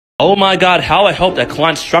Oh my God, how I helped a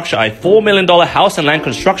client structure a $4 million house and land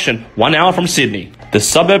construction 1 hour from Sydney. The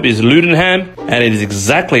suburb is Ludenham and it is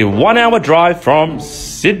exactly 1 hour drive from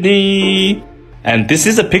Sydney. And this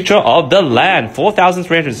is a picture of the land,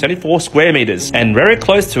 4,374 square meters. And very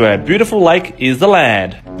close to a beautiful lake is the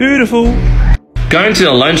land. Beautiful. Going to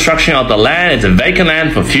the loan structure of the land, it's a vacant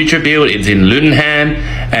land for future build. It's in Ludenham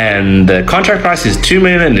and the contract price is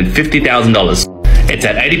 $2,050,000. It's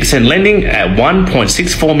at 80% lending at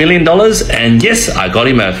 $1.64 million. And yes, I got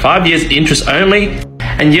him at 5 years interest only.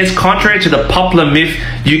 And yes, contrary to the popular myth,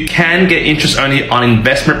 you can get interest only on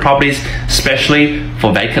investment properties, especially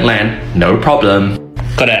for vacant land, no problem.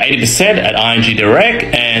 Got at 80% at ING Direct,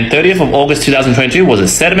 and 30th of August 2022 was a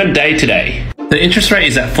settlement day today. The interest rate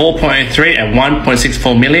is at 4.83 at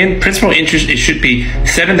 1.64 million. Principal interest, it should be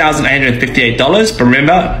 $7,858, but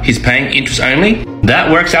remember, he's paying interest only. That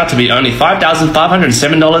works out to be only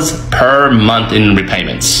 $5,507 per month in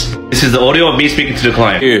repayments. This is the audio of me speaking to the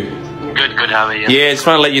client. Good, how are you? Yeah, just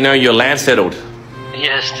want to let you know your land settled.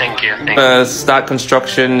 Yes, thank you. Start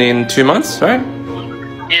construction in 2 months, right?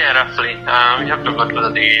 Yeah, roughly. You have to go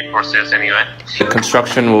through the process anyway. The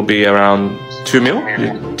construction will be around 2 mil?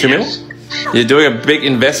 2 mil? You're doing a big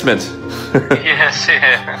investment. Yes,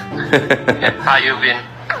 yeah. How you been?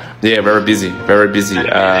 Yeah, very busy, very busy.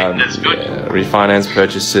 That's good. Refinance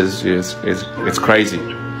purchases, it's crazy.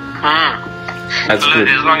 That's so good.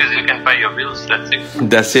 As long as you can pay your bills, that's it.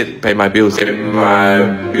 That's it, pay my bills. Pay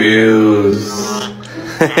my bills.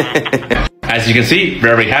 As you can see,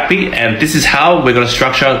 very happy, and this is how we're going to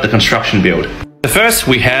structure the construction build. So first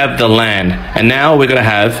we have the land, and now we're going to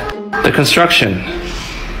have the construction,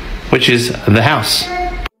 which is the house.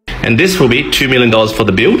 And this will be $2 million for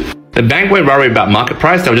the build. The bank won't worry about market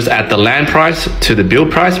price, they'll just add the land price to the build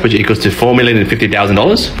price, which equals to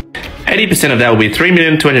 $4,050,000. 80% of that will be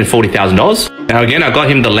 $3,240,000. Now again, I got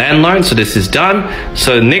him the land loan, so this is done.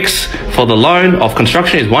 So next for the loan of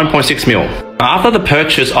construction is 1.6 mil. After the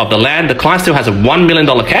purchase of the land, the client still has a $1 million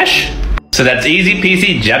cash. So that's easy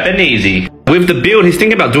peasy Japanesey. With the build, he's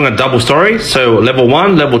thinking about doing a double story. So level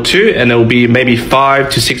 1, level 2, and there will be maybe 5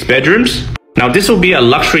 to 6 bedrooms. Now this will be a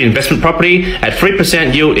luxury investment property at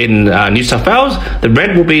 3% yield in New South Wales. The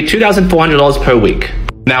rent will be $2,400 per week.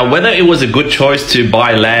 Now, whether it was a good choice to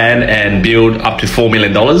buy land and build up to $4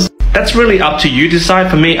 million, that's really up to you to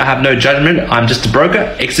decide. For me, I have no judgment. I'm just a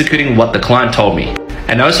broker executing what the client told me.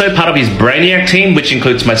 And also part of his Brainiac team, which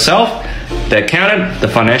includes myself, the accountant, the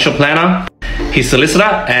financial planner, his solicitor,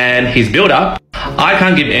 and his builder. I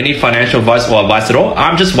can't give any financial advice or advice at all.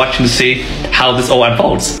 I'm just watching to see how this all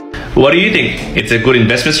unfolds. What do you think? It's a good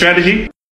investment strategy?